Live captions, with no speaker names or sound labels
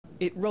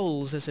It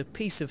rolls as a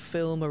piece of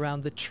film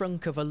around the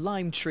trunk of a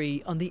lime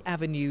tree on the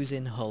avenues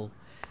in Hull.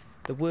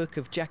 The work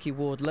of Jacky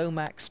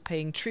Lomax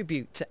paying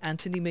tribute to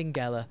Anthony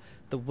Minghella,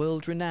 the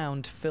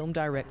world-renowned film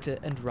director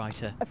and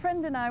writer. A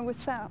friend and I were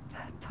sat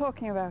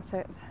talking about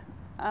it,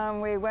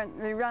 and we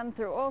ran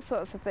through all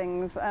sorts of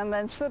things, and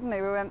then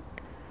suddenly we went,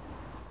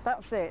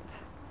 that's it,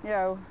 you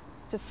know,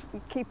 just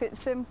keep it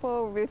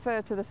simple,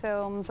 refer to the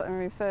films and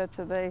refer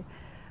to the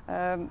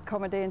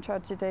comedy and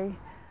tragedy,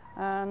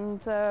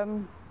 and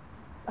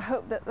I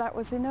hope that that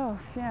was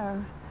enough, you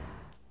know.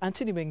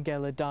 Anthony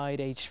Minghella died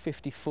aged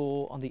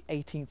 54 on the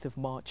 18th of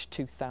March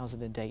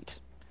 2008.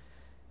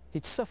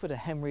 He'd suffered a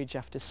hemorrhage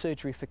after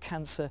surgery for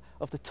cancer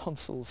of the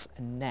tonsils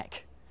and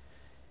neck.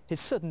 His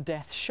sudden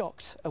death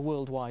shocked a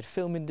worldwide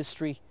film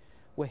industry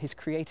where his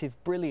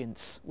creative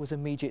brilliance was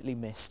immediately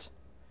missed.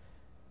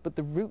 But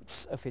the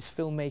roots of his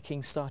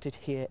filmmaking started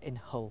here in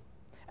Hull,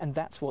 and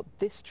that's what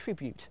this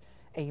tribute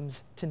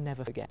aims to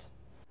never forget.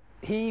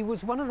 He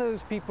was one of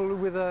those people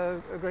with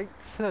a great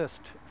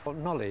thirst for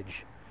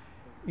knowledge.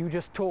 You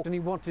just talked and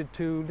he wanted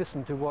to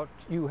listen to what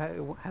you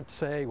had to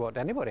say, what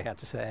anybody had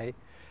to say,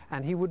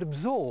 and he would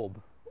absorb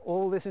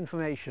all this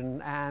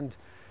information and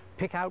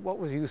pick out what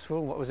was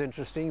useful, what was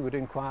interesting. He would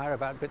inquire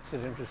about bits that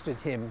interested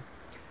him,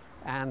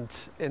 and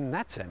in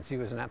that sense he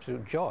was an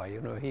absolute joy. You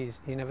know, he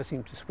never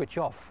seemed to switch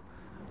off.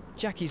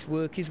 Jacky's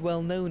work is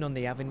well known on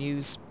the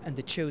avenues, and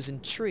the chosen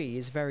tree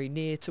is very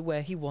near to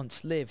where he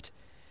once lived.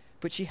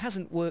 But she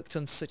hasn't worked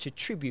on such a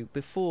tribute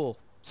before,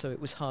 so it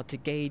was hard to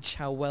gauge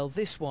how well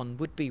this one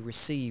would be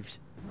received.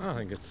 I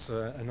think it's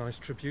a nice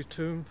tribute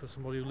to him for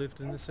somebody who lived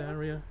in this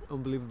area.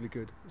 Unbelievably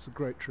good. It's a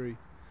great tree.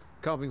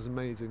 Carving's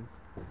amazing,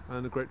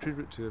 and a great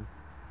tribute to him.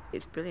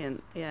 It's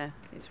brilliant, yeah.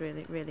 It's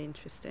really, really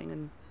interesting,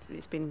 and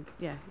it's been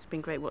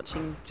great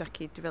watching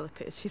Jacky develop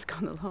it as she's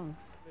gone along.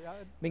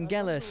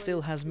 Minghella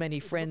still has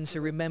many friends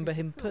who remember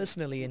him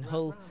personally in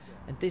Hull,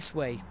 and this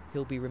way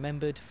he'll be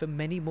remembered for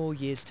many more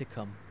years to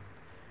come.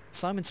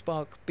 Simon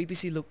Spark,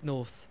 BBC Look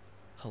North,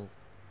 Hull.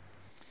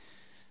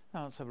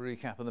 Now let's have a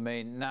recap of the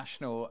main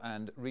national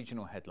and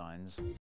regional headlines.